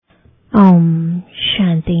ओम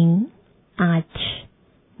शांति। आज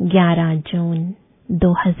 11 जून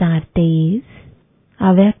 2023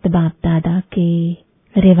 अव्यक्त बाप दादा के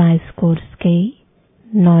रिवाइज कोर्स के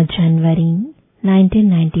 9 जनवरी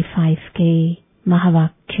 1995 के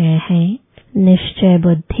महावाक्य हैं। निश्चय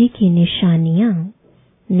बुद्धि की निशानियां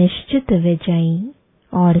निश्चित विजयी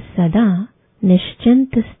और सदा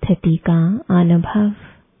निश्चिंत स्थिति का अनुभव।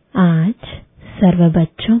 आज सर्व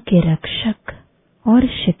बच्चों के रक्षक और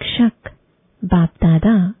शिक्षक बाप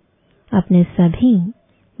दादा अपने सभी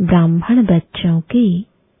ब्राह्मण बच्चों की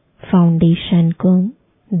फाउंडेशन को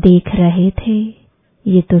देख रहे थे।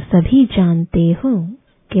 ये तो सभी जानते हो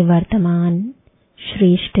कि वर्तमान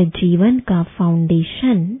श्रेष्ठ जीवन का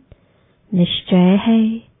फाउंडेशन निश्चय है।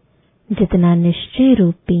 जितना निश्चय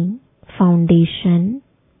रूपी फाउंडेशन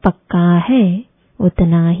पक्का है,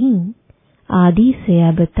 उतना ही आदि से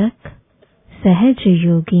अब तक सहज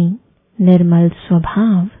योगी, निर्मल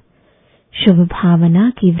स्वभाव, शुभ भावना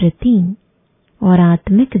की वृत्ति और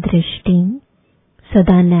आत्मिक दृष्टि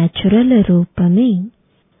सदा नेचुरल रूप में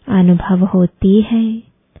अनुभव होती है।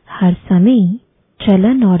 हर समय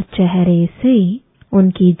चलन और चेहरे से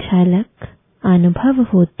उनकी झलक अनुभव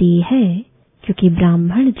होती है, क्योंकि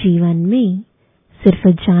ब्राह्मण जीवन में सिर्फ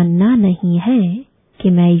जानना नहीं है कि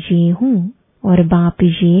मैं ये हूँ और बाप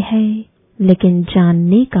ये है, लेकिन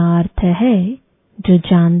जानने का अर्थ है जो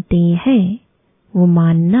जानते हैं वो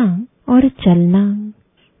मानना और चलना।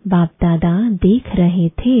 बाप दादा देख रहे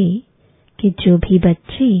थे कि जो भी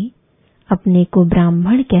बच्चे अपने को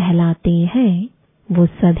ब्राह्मण कहलाते हैं वो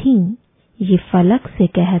सभी ये फलक से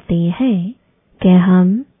कहते हैं कि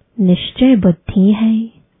हम निश्चय बुद्धि हैं।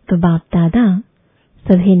 तो बाप दादा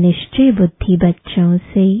सभी निश्चय बुद्धि बच्चों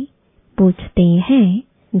से पूछते हैं,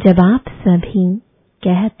 जब आप सभी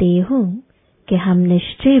कहते हो कि हम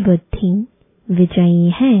निश्चय बुद्धि विजयी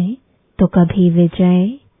हैं, तो कभी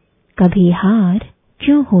विजय कभी हार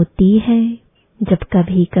क्यों होती है? जब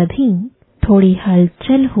कभी कभी थोड़ी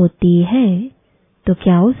हलचल होती है तो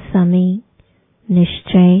क्या उस समय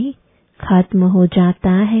निश्चय खत्म हो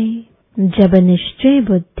जाता है? जब निश्चय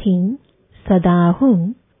बुद्धि सदा हो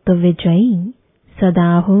तो विजयी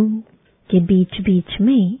सदा हो। के बीच बीच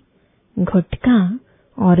में घुटका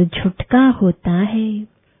और झुटका होता है।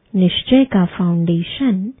 निश्चय का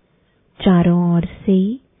फाउंडेशन चारों ओर से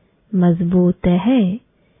मजबूत है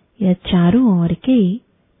या चारों ओर के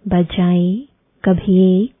बजाय कभी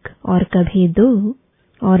एक और कभी दो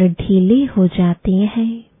और ढीले हो जाते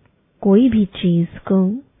हैं। कोई भी चीज को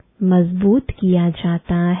मजबूत किया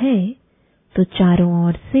जाता है तो चारों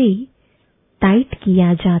ओर से टाइट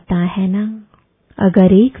किया जाता है ना।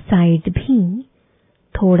 अगर एक साइड भी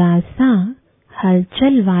थोड़ा सा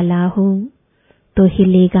हलचल वाला हो तो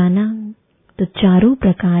हिलेगा ना। तो चारों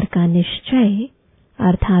प्रकार का निश्चय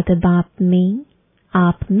अर्थात बाप में,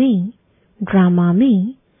 आप में, ड्रामा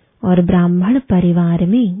में और ब्राह्मण परिवार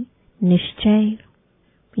में निश्चय,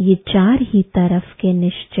 ये चार ही तरफ के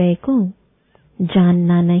निश्चय को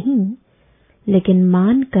जानना नहीं लेकिन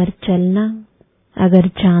मान कर चलना। अगर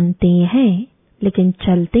जानते हैं लेकिन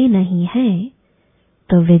चलते नहीं हैं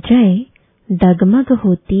तो विजय डगमग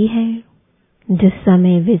होती है। जिस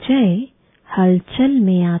समय विजय हलचल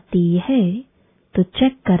में आती है तो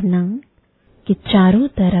चेक करना कि चारों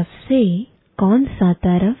तरफ से कौन सा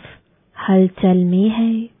तरफ हलचल में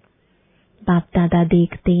है। बाप दादा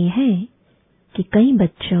देखते हैं कि कई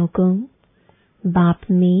बच्चों को बाप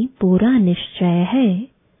में पूरा निश्चय है,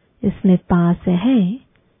 इसमें पास है,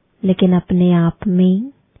 लेकिन अपने आप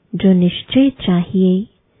में जो निश्चय चाहिए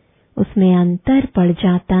उसमें अंतर पड़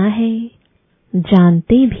जाता है।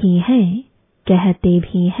 जानते भी हैं, कहते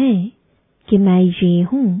भी हैं कि मैं ये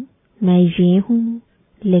हूँ, मैं ये हूँ,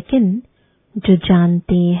 लेकिन जो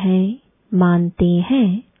जानते हैं, मानते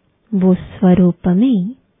हैं वो स्वरूप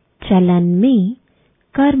में, चलन में,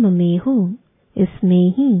 कर्म में हो,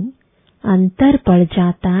 इसमें ही अंतर पड़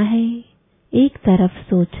जाता है। एक तरफ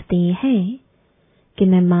सोचते हैं कि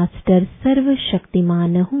मैं मास्टर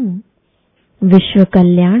सर्वशक्तिमान हूँ, विश्व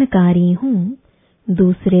कल्याणकारी हूँ,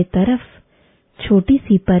 दूसरे तरफ छोटी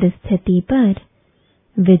सी परिस्थिति पर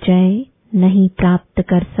विजय नहीं प्राप्त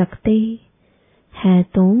कर सकते हैं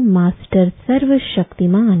तो मास्टर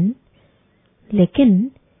सर्वशक्तिमान, लेकिन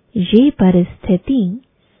ये परिस्थिति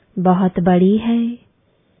बहुत बड़ी है,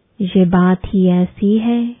 ये बात ही ऐसी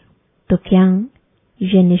है। तो क्या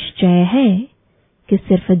ये निश्चय है कि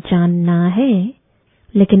सिर्फ जानना है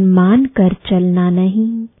लेकिन मान कर चलना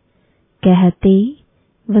नहीं? कहते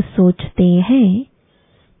व सोचते हैं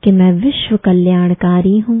कि मैं विश्व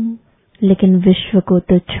कल्याणकारी हूँ, लेकिन विश्व को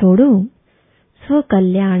तो छोड़ो, स्व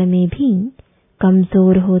कल्याण में भी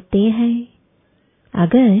कमजोर होते हैं।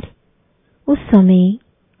 अगर उस समय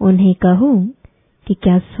उन्हें कहूं कि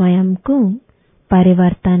क्या स्वयं को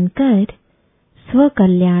परिवर्तन कर स्व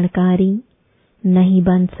कल्याणकारी नहीं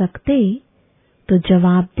बन सकते, तो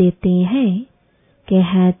जवाब देते हैं कि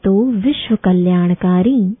है तो विश्व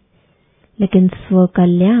कल्याणकारी, लेकिन स्व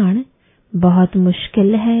कल्याण बहुत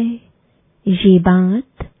मुश्किल है। ये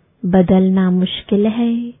बात बदलना मुश्किल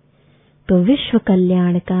है। तो विश्व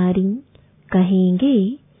कल्याणकारी कहेंगे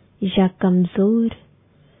या कमजोर।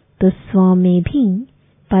 तो स्व में भी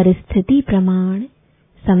परिस्थिति प्रमाण,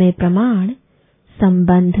 समय प्रमाण,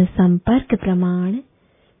 संबंध संपर्क प्रमाण,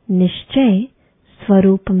 निश्चय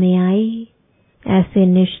स्वरूप में आए। ऐसे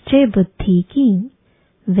निश्चय बुद्धि की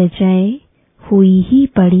विजय हुई ही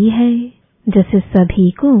पड़ी है। जैसे सभी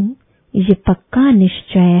को ये पक्का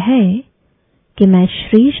निश्चय है कि मैं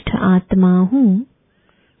श्रेष्ठ आत्मा हूँ।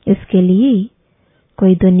 इसके लिए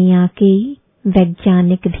कोई दुनिया के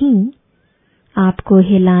वैज्ञानिक भी आपको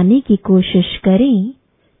हिलाने की कोशिश करें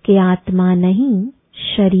कि आत्मा नहीं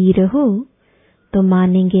शरीर हो, तो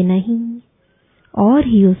मानेंगे नहीं और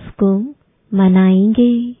ही उसको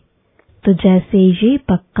मनाएंगे। तो जैसे ये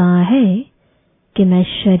पक्का है कि मैं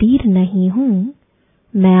शरीर नहीं हूँ,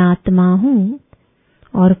 मैं आत्मा हूँ,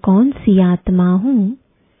 और कौन सी आत्मा हूँ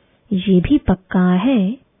ये भी पक्का है,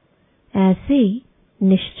 ऐसे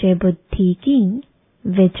निश्चय बुद्धि की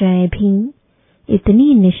विजय भी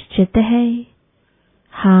इतनी निश्चित है।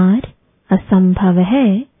 हार असंभव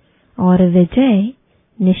है और विजय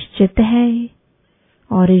निश्चित है।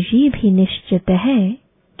 और ये भी निश्चित है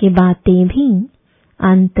कि बातें भी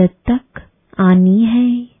अंत तक आनी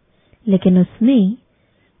है, लेकिन उसमें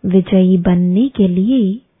विजयी बनने के लिए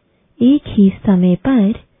एक ही समय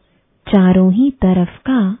पर चारों ही तरफ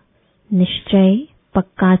का निश्चय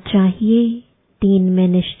पक्का चाहिए। 3 में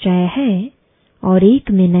निश्चय है और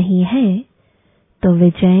 1 में नहीं है, तो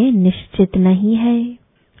विजय निश्चित नहीं है,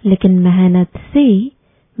 लेकिन मेहनत से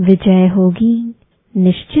विजय होगी।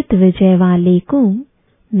 निश्चित विजय वाले को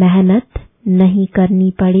मेहनत नहीं करनी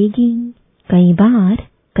पड़ेगी। कई बार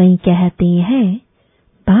कई कहते हैं,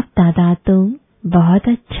 बाप दादा तो बहुत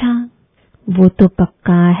अच्छा, वो तो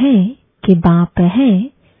पक्का है कि बाप है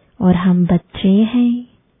और हम बच्चे हैं,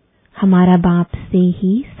 हमारा बाप से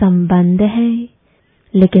ही संबंध है।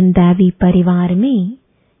 लेकिन दैवी परिवार में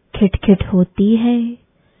खिटखिट होती है,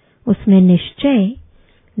 उसमें निश्चय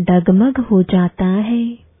डगमग हो जाता है,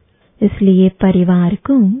 इसलिए परिवार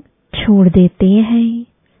को छोड़ देते हैं,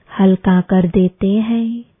 हल्का कर देते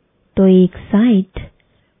हैं। तो एक साइड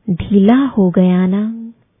ढीला हो गया ना।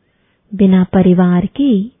 बिना परिवार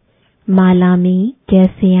के माला में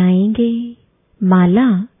कैसे आएंगे? माला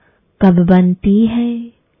कब बनती है?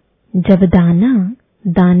 जब दाना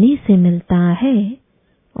दाने से मिलता है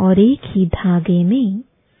और एक ही धागे में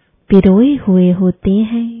पिरोए हुए होते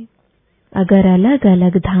हैं। अगर अलग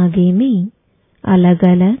अलग धागे में अलग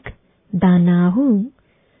अलग दाना हो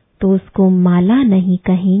तो उसको माला नहीं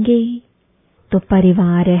कहेंगे। तो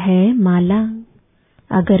परिवार है माला।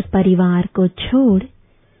 अगर परिवार को छोड़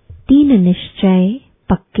 3 निश्चय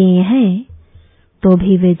पक्के हैं तो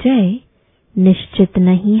भी विजय निश्चित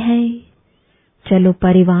नहीं है। चलो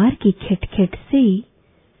परिवार की खिटखिट से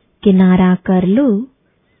किनारा कर लो,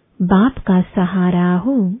 बाप का सहारा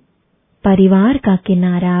हो, परिवार का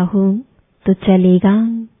किनारा हो तो चलेगा।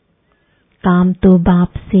 काम तो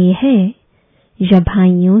बाप से है या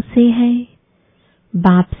भाइयों से है?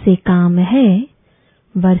 बाप से काम है,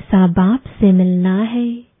 वर्षा बाप से मिलना है,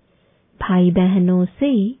 भाई बहनों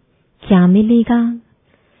से क्या मिलेगा?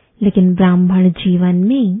 लेकिन ब्राह्मण जीवन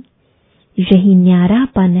में यही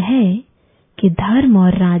न्यारापन है कि धर्म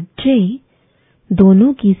और राज्य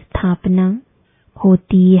दोनों की स्थापना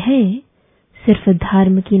होती है, सिर्फ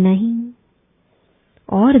धर्म की नहीं।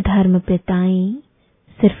 और धर्म पिताएं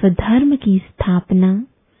सिर्फ धर्म की स्थापना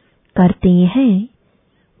करते हैं।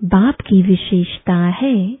 बाप की विशेषता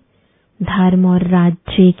है धर्म और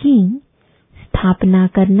राज्य की स्थापना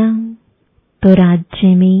करना। तो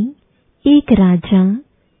राज्य में एक राजा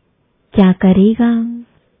क्या करेगा?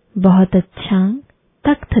 बहुत अच्छा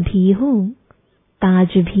तख्त भी हो,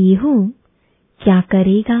 ताज भी हो, क्या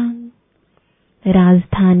करेगा?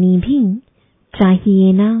 राजधानी भी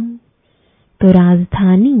चाहिए ना। तो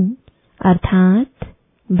राजधानी अर्थात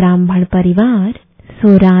ब्राह्मण परिवार,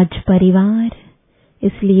 स्वराज परिवार।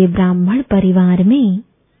 इसलिए ब्राह्मण परिवार में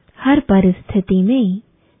हर परिस्थिति में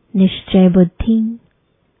निश्चय बुद्धि।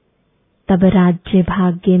 तब राज्य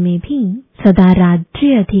भाग्य में भी सदा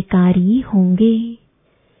राज्य अधिकारी होंगे।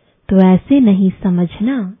 तो ऐसे नहीं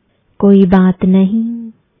समझना कोई बात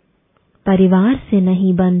नहीं, परिवार से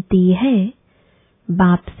नहीं बनती है,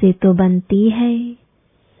 बाप से तो बनती है।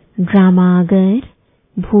 ड्रामा अगर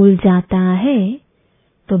भूल जाता है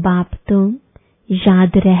तो बाप तो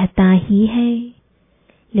याद रहता ही है,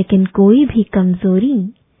 लेकिन कोई भी कमजोरी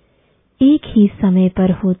एक ही समय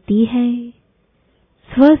पर होती है।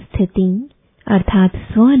 स्वस्थिति अर्थात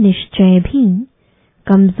स्वनिश्चय भी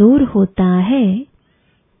कमजोर होता है,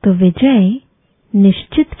 तो विजय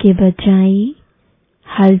निश्चित के बजाय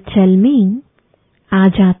हलचल में आ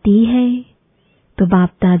जाती है। तो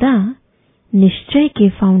बाप दादा निश्चय के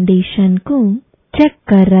फाउंडेशन को चेक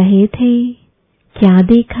कर रहे थे। क्या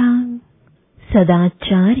देखा? सदा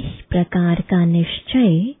 4 ही प्रकार का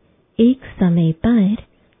निश्चय एक समय पर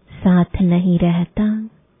साथ नहीं रहता,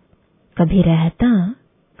 कभी रहता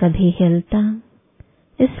कभी हिलता।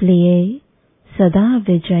 इसलिए सदा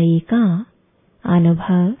विजयी का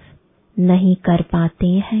अनुभव नहीं कर पाते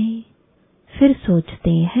हैं। फिर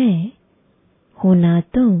सोचते हैं होना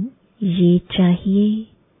तो ये चाहिए,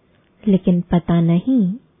 लेकिन पता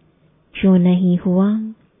नहीं क्यों नहीं हुआ।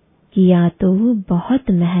 किया तो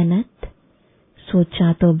बहुत मेहनत,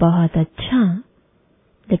 सोचा तो बहुत अच्छा,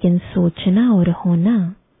 लेकिन सोचना और होना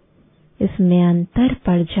इसमें अंतर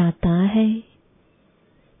पड़ जाता है।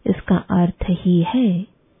 इसका अर्थ ही है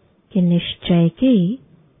कि निश्चय के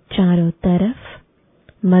चारों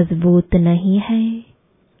तरफ मजबूत नहीं है।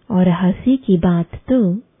 और हंसी की बात तो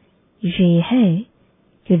ये है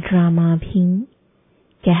कि ड्रामा भी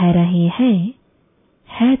कह रहे हैं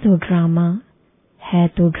है तो ड्रामा, है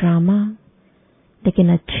तो ड्रामा, लेकिन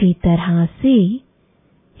अच्छी तरह से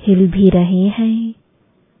हिल भी रहे हैं।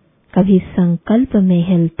 कभी संकल्प में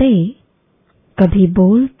हिलते, कभी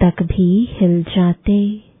बोल तक भी हिल जाते,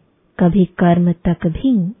 कभी कर्म तक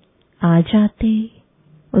भी आ जाते।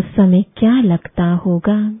 उस समय क्या लगता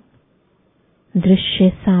होगा? दृश्य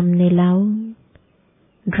सामने लाओ,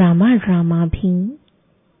 ड्रामा भी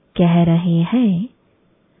कह रहे हैं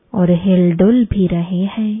और हिलडुल भी रहे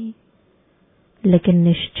हैं, लेकिन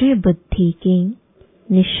निश्चय बुद्धि की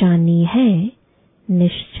निशानी है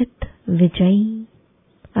निश्चित विजयी।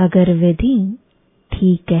 अगर विधि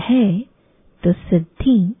ठीक है तो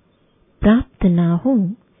सिद्धि प्राप्त ना हो,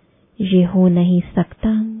 ये हो नहीं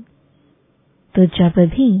सकता। तो जब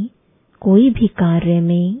भी कोई भी कार्य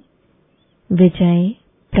में विजय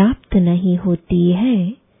प्राप्त नहीं होती है,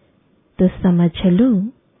 तो समझ लो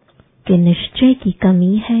कि निश्चय की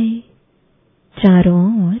कमी है। चारों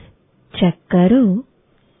ओर चेक करो,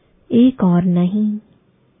 एक और नहीं।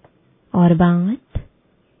 और बात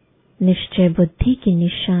निश्चय बुद्धि की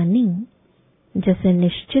निशानी जैसे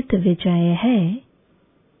निश्चित विजय है,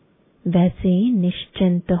 वैसे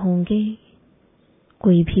निश्चिंत होंगे।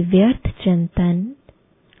 कोई भी व्यर्थ चिंतन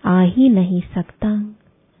आ ही नहीं सकता,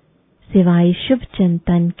 सिवाय शुभ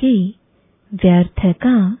चिंतन के व्यर्थ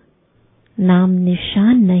का नाम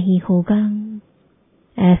निशान नहीं होगा।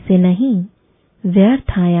 ऐसे नहीं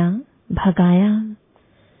व्यर्थ आया भगाया,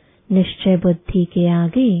 निश्चय बुद्धि के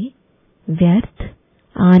आगे व्यर्थ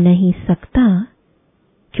आ नहीं सकता,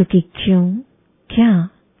 क्योंकि क्यों, क्या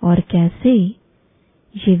और कैसे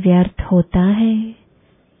ये व्यर्थ होता है।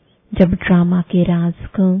 जब ड्रामा के राज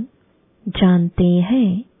को जानते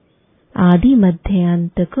हैं, आदि मध्य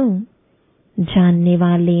अंत को जानने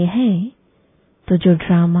वाले हैं, तो जो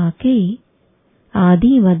ड्रामा के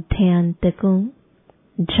आदि मध्य अंत को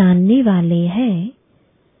जानने वाले हैं,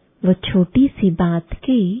 वो छोटी सी बात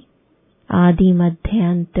के आदि मध्य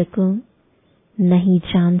अंत को नहीं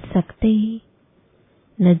जान सकते।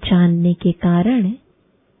 न जानने के कारण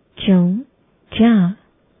क्यों, क्या,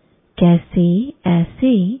 कैसे,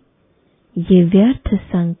 ऐसे ये व्यर्थ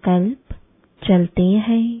संकल्प चलते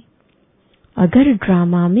हैं। अगर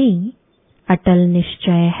ड्रामा में अटल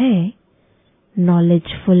निश्चय है,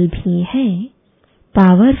 नॉलेजफुल भी है,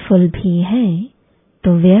 पावरफुल भी है,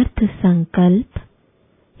 तो व्यर्थ संकल्प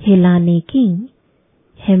हिलाने की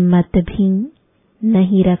हिम्मत भी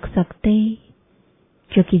नहीं रख सकते।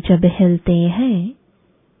 क्योंकि जब हिलते हैं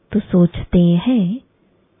तो सोचते हैं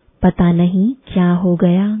पता नहीं क्या हो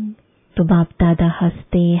गया। तो बाप दादा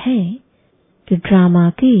हंसते हैं कि ड्रामा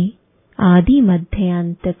के आदि मध्य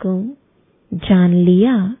अंत को जान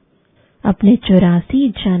लिया, अपने 84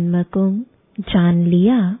 जन्म को जान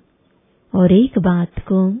लिया, और एक बात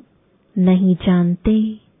को नहीं जानते।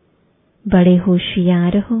 बड़े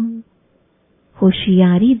होशियार हो,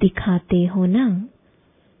 होशियारी दिखाते हो ना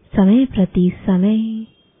समय प्रति समय।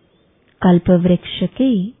 कल्प वृक्ष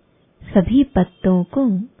के सभी पत्तों को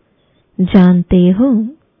जानते हो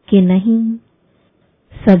कि नहीं?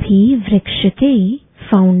 सभी वृक्ष के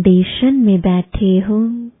फाउंडेशन में बैठे हो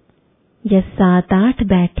या 7-8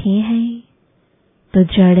 बैठे हैं, तो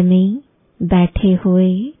जड़ में बैठे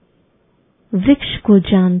हुए वृक्ष को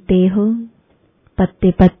जानते हो,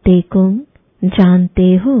 पत्ते पत्ते को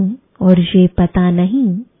जानते हो, और ये पता नहीं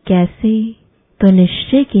कैसे। तो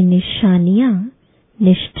निश्चय की निशानियां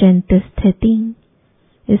निश्चिंत स्थिति,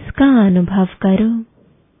 इसका अनुभव करो।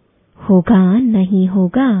 होगा नहीं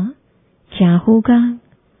होगा, क्या होगा,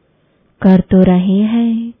 कर तो रहे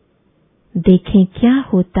हैं, देखें क्या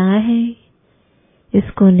होता है।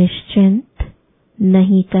 इसको निश्चिंत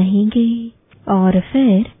नहीं कहेंगे और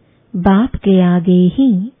फिर बाप के आगे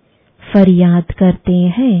ही फरियाद करते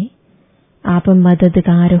हैं, आप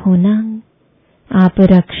मददगार होना, आप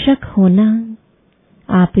रक्षक होना,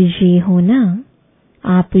 आप ये होना,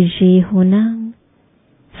 आप ये होना।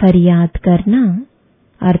 फरियाद करना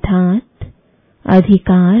अर्थात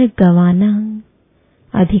अधिकार गंवाना।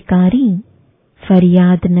 अधिकारी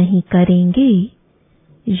फरियाद नहीं करेंगे,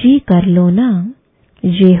 ये कर लो ना,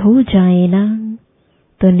 ये हो जाए ना।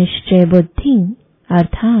 तो निश्चय बुद्धि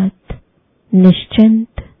अर्थात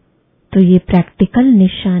निश्चिंत। तो ये प्रैक्टिकल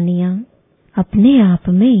निशानियां अपने आप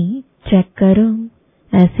में चेक करो,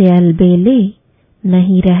 ऐसे अलबेले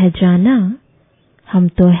नहीं रह जाना। हम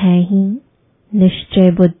तो है ही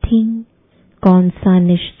निश्चय बुद्धि। कौन सा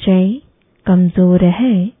निश्चय कमजोर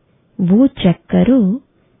है वो चेक करो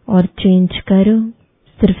और चेंज करो,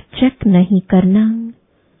 सिर्फ चेक नहीं करना।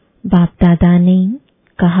 बाप दादा ने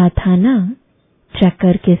कहा था ना,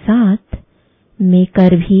 चेकर के साथ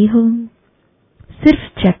मेकर भी हो। सिर्फ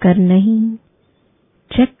चेकर नहीं,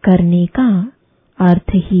 चेक करने का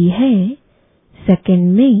अर्थ ही है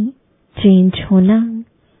सेकंड में चेंज होना।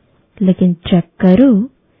 लेकिन चेक करो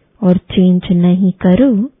और चेंज नहीं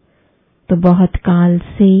करो तो बहुत काल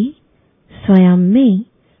से स्वयं में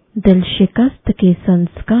दिल शिकस्त के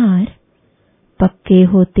संस्कार पक्के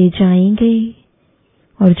होते जाएंगे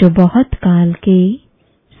और जो बहुत काल के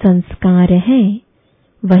संस्कार हैं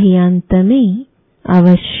वही अंत में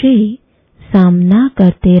अवश्य सामना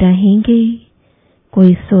करते रहेंगे।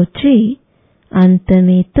 कोई सोचे अंत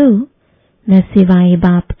में तो मैं सिवाय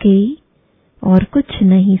बाप के और कुछ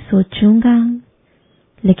नहीं सोचूंगा,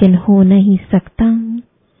 लेकिन हो नहीं सकता।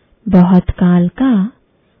 बहुत काल का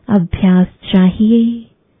अभ्यास चाहिए,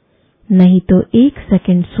 नहीं तो एक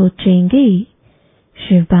सेकंड सोचेंगे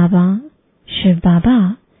शिव बाबा शिव बाबा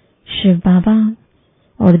शिव बाबा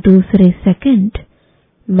और दूसरे सेकंड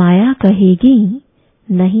माया कहेगी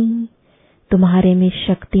नहीं, तुम्हारे में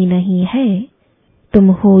शक्ति नहीं है, तुम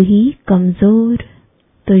हो ही कमजोर।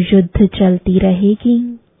 तो युद्ध चलती रहेगी।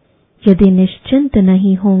 यदि निश्चिंत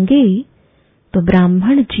नहीं होंगे तो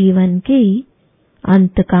ब्राह्मण जीवन के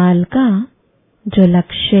अंतकाल का जो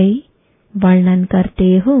लक्ष्य वर्णन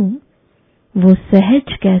करते हो वो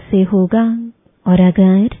सहज कैसे होगा। और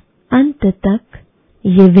अगर अंत तक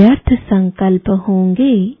ये व्यर्थ संकल्प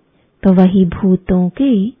होंगे तो वही भूतों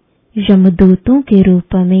के यमदूतों के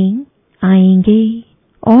रूप में आएंगे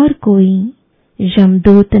और कोई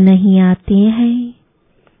यमदूत नहीं आते हैं।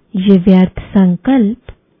 ये व्यर्थ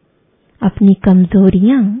संकल्प अपनी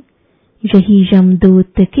कमजोरियां यही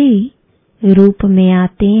यमदूत के रूप में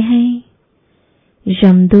आते हैं।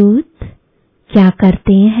 यमदूत क्या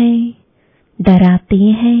करते हैं, डराते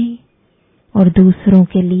हैं और दूसरों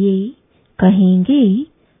के लिए कहेंगे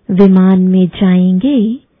विमान में जाएंगे,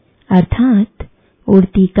 अर्थात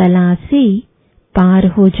उड़ती कला से पार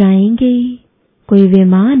हो जाएंगे। कोई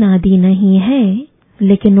विमान आदि नहीं है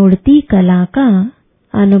लेकिन उड़ती कला का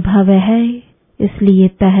अनुभव है, इसलिए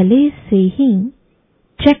पहले से ही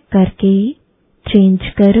चेक करके चेंज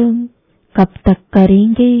करो। कब तक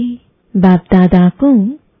करेंगे, बाप दादा को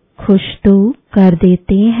खुश तो कर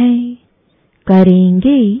देते हैं,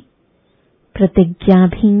 करेंगे प्रतिज्ञा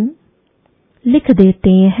भी लिख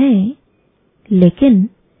देते हैं, लेकिन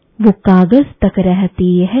वो कागज तक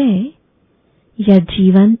रहती है या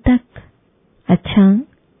जीवन तक। अच्छा,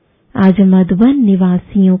 आज मधुबन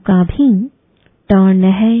निवासियों का भी टर्न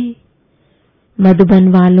है। मधुबन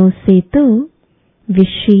वालों से तो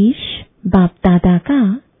विशेष बाप दादा का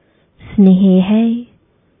स्नेह है,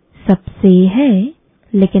 सबसे है,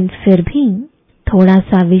 लेकिन फिर भी थोड़ा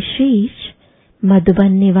सा विशेष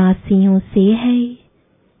मधुबन निवासियों से है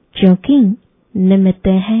क्योंकि निमित्त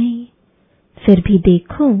है। फिर भी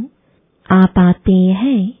देखो, आप आते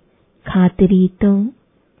हैं, खातिरी तो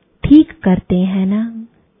ठीक करते हैं ना।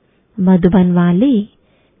 मधुबन वाले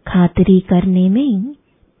खातिरी करने में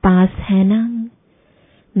पास है ना।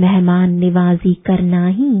 मेहमान निवाजी करना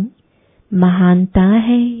ही महानता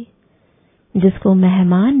है। जिसको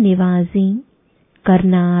मेहमान निवाजी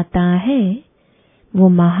करना आता है वो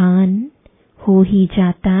महान हो ही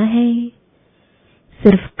जाता है।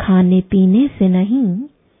 सिर्फ खाने पीने से नहीं,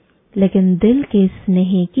 लेकिन दिल के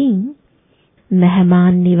स्नेह की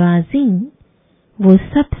मेहमान निवाजी वो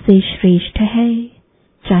सबसे श्रेष्ठ है।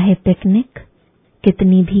 चाहे पिकनिक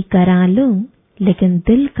कितनी भी करा लो, लेकिन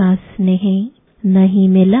दिल का स्नेह नहीं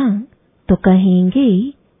मिला तो कहेंगे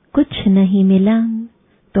कुछ नहीं मिला।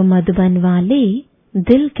 तो मधुबन वाले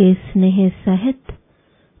दिल के स्नेह सहित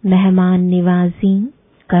मेहमान निवाजी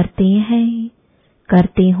करते हैं।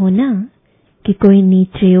 करते हो ना कि कोई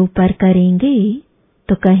नीचे ऊपर करेंगे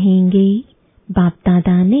तो कहेंगे बाप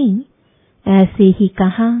दादा ने ऐसे ही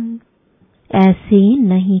कहा, ऐसे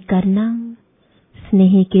नहीं करना।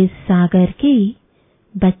 स्नेह के सागर के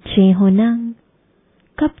बच्चे होना,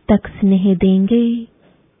 कब तक स्नेह देंगे?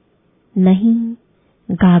 नहीं,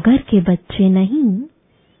 गागर के बच्चे नहीं,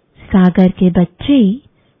 सागर के बच्चे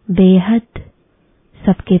बेहद।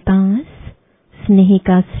 सबके पास स्नेह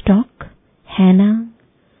का स्टॉक है ना।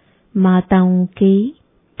 माताओं के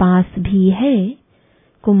पास भी है,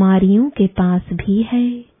 कुमारियों के पास भी है,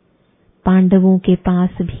 पांडवों के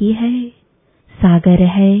पास भी है। सागर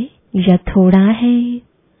है या थोड़ा है,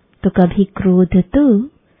 तो कभी क्रोध तो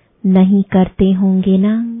नहीं करते होंगे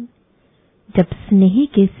ना। जब स्नेह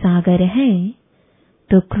के सागर है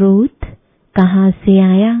तो क्रोध कहाँ से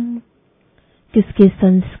आया? किसके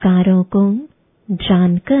संस्कारों को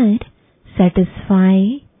जानकर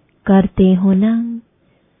सेटिस्फाई करते हो ना।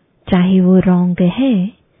 चाहे वो रॉन्ग है,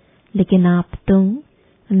 लेकिन आप तो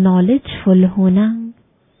नॉलेजफुल हो ना।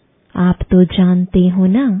 आप तो जानते हो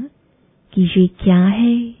ना कि ये क्या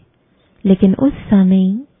है, लेकिन उस समय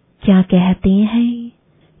क्या कहते हैं,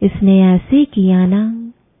 इसने ऐसे किया ना,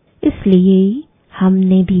 इसलिए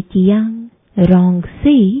हमने भी किया। रॉन्ग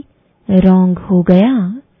से रॉन्ग हो गया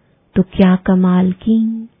तो क्या कमाल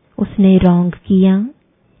की, उसने रॉन्ग किया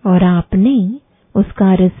और आपने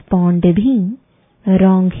उसका रिस्पॉन्ड भी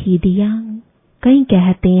रॉन्ग ही दिया। कई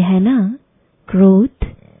कहते हैं ना, क्रोध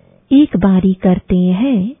एक बारी करते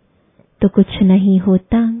हैं तो कुछ नहीं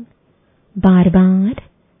होता, बार बार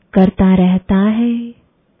करता रहता है।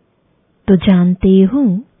 तो जानते हो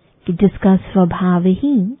कि जिसका स्वभाव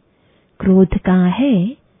ही क्रोध का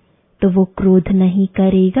है, तो वो क्रोध नहीं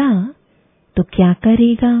करेगा तो क्या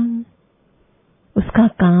करेगा? उसका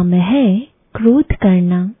काम है क्रोध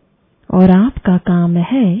करना और आपका काम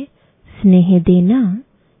है स्नेह देना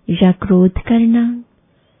या क्रोध करना।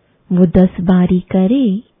 वो 10 बारी करे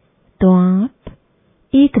तो आप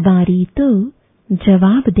एक बारी तो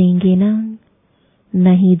जवाब देंगे ना।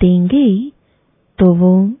 नहीं देंगे तो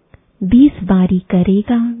वो 20 बारी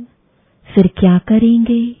करेगा, फिर क्या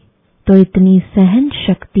करेंगे? तो इतनी सहन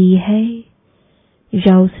शक्ति है।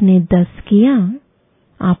 या उसने 10 किया,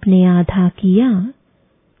 आपने आधा किया,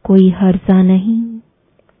 कोई हर्जा नहीं।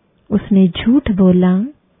 उसने झूठ बोला,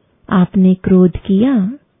 आपने क्रोध किया,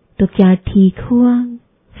 तो क्या ठीक हुआ?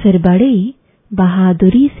 फिर बड़े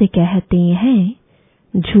बहादुरी से कहते हैं,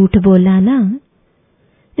 झूठ बोला ना,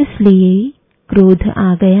 इसलिए क्रोध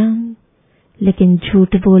आ गया। लेकिन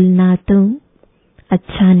झूठ बोलना तो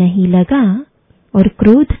अच्छा नहीं लगा और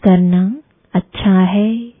क्रोध करना अच्छा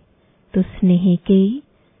है। तो स्नेह के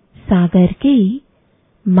सागर के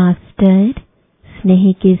मास्टर,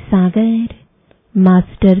 स्नेह के सागर,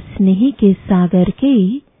 मास्टर स्नेह के सागर के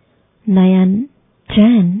नयन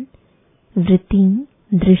चैन वृत्ति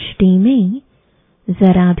दृष्टि में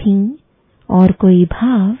जरा भी और कोई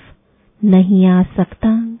भाव नहीं आ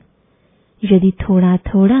सकता। यदि थोड़ा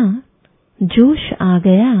थोड़ा जोश आ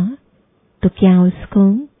गया तो क्या उसको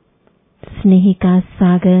स्नेह का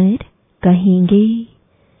सागर कहेंगे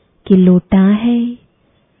कि लोटा है?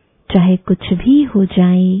 चाहे कुछ भी हो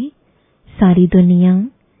जाए, सारी दुनिया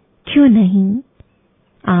क्यों नहीं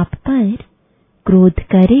आप पर क्रोध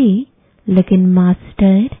करे, लेकिन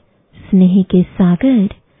मास्टर स्नेह के सागर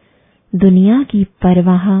दुनिया की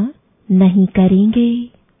परवाह नहीं करेंगे।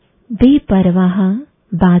 बेपरवाह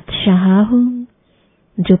बादशाह हूँ,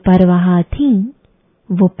 जो परवाह थी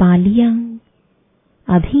वो पा लिया।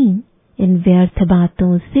 अभी इन व्यर्थ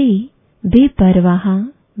बातों से बेपरवाह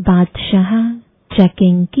बादशाह,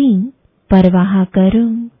 चेकिंग की परवाह करो,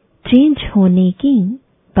 चेंज होने की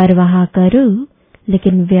परवाह करो,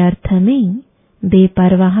 लेकिन व्यर्थ में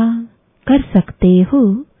बेपरवाह कर सकते हो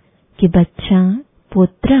कि बच्चा,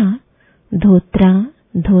 पोत्रा, धोत्रा,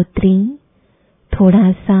 धोत्री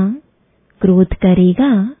थोड़ा सा क्रोध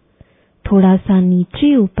करेगा, थोड़ा सा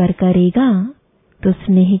नीचे ऊपर करेगा, तो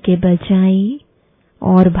स्नेह के बजाय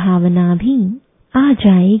और भावना भी आ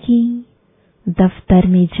जाएगी। दफ्तर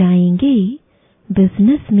में जाएंगे,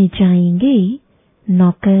 बिजनेस में जाएंगे,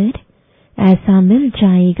 नौकर ऐसा मिल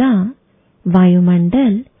जाएगा,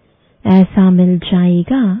 वायुमंडल ऐसा मिल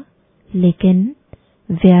जाएगा, लेकिन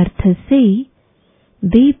व्यर्थ से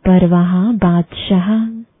बेपरवाह बादशाह।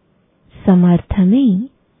 समर्थ में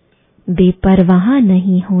बेपरवाह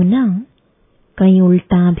नहीं होना, कहीं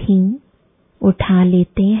उल्टा भी उठा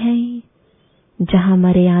लेते हैं। जहां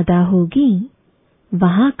मर्यादा होगी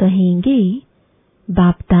वहां कहेंगे,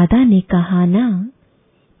 बाप दादा ने कहा ना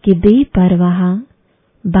कि बेपरवाह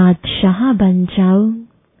बादशाह बन जाओ,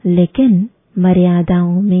 लेकिन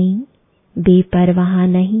मर्यादाओं में बेपरवाह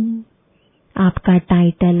नहीं। आपका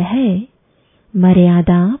टाइटल है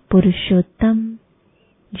मर्यादा पुरुषोत्तम।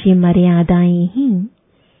 ये मर्यादाएं ही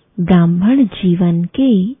ब्राह्मण जीवन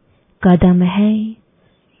के कदम है।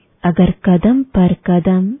 अगर कदम पर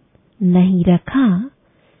कदम नहीं रखा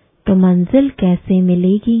तो मंजिल कैसे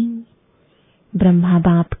मिलेगी। ब्रह्मा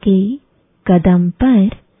बाप के कदम पर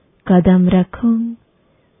कदम रखो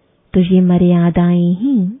तो ये मर्यादाएं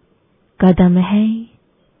ही कदम है।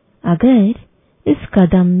 अगर इस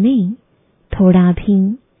कदम में थोड़ा भी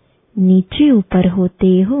नीचे ऊपर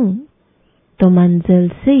होते हो तो मंजिल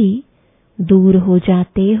से दूर हो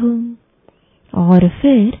जाते हो और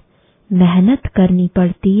फिर मेहनत करनी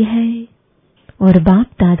पड़ती है। और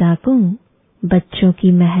बाप दादा को बच्चों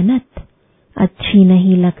की मेहनत अच्छी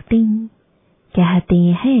नहीं लगती। कहते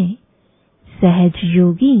हैं सहज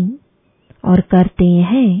योगी और करते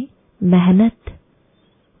हैं मेहनत,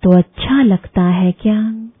 तो अच्छा लगता है क्या।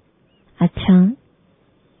 अच्छा,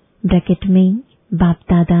 ब्रैकेट में बाप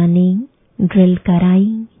दादा ने ड्रिल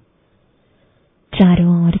कराई।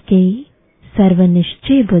 चारों ओर के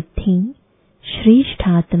सर्वनिश्चय बुद्धि श्रेष्ठ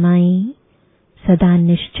आत्माएं, सदा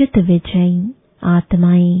निश्चित विजयी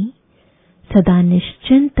आत्माएं, सदा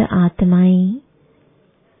निश्चिंत आत्माएं,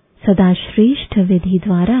 सदा श्रेष्ठ विधि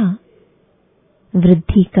द्वारा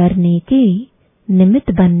वृद्धि करने के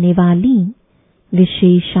निमित्त बनने वाली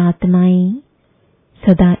विशेष आत्माएं,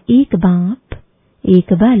 सदा एक बाप,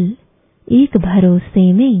 एक बल, एक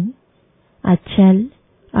भरोसे में अचल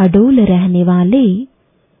अडोल रहने वाले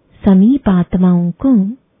समीप आत्माओं को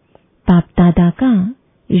बाप दादा का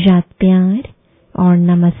याद प्यार और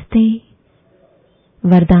नमस्ते।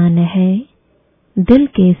 वरदान है दिल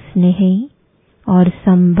के स्नेह और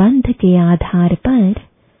संबंध के आधार पर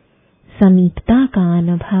समीपता का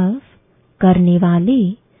अनुभव करने वाले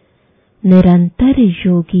निरंतर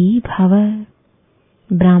योगी भव।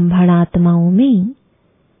 ब्राह्मण आत्माओं में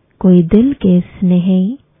कोई दिल के स्नेह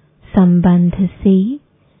संबंध से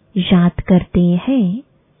याद करते हैं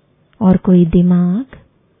और कोई दिमाग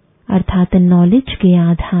अर्थात नॉलेज के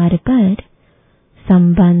आधार पर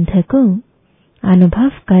संबंध को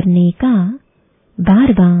अनुभव करने का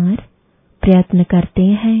बार बार प्रयत्न करते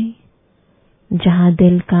हैं। जहाँ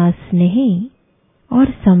दिल का स्नेह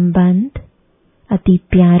और संबंध अति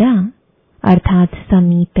प्यारा अर्थात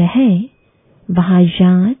समीप है, वहाँ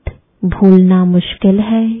याद भूलना मुश्किल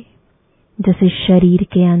है। जैसे शरीर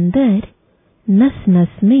के अंदर नस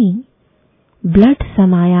नस में ब्लड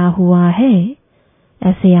समाया हुआ है,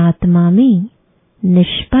 ऐसे आत्मा में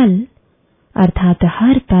निष्पल अर्थात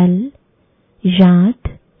हर पल याद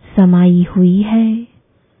समाई हुई है।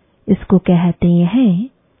 इसको कहते हैं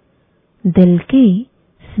दिल के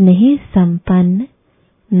स्नेह संपन्न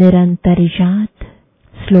निरंतर याद।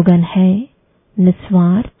 स्लोगन है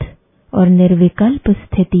निस्वार्थ और निर्विकल्प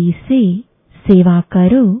स्थिति से सेवा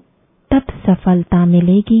करो तब सफलता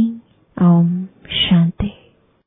मिलेगी। ओम शांति।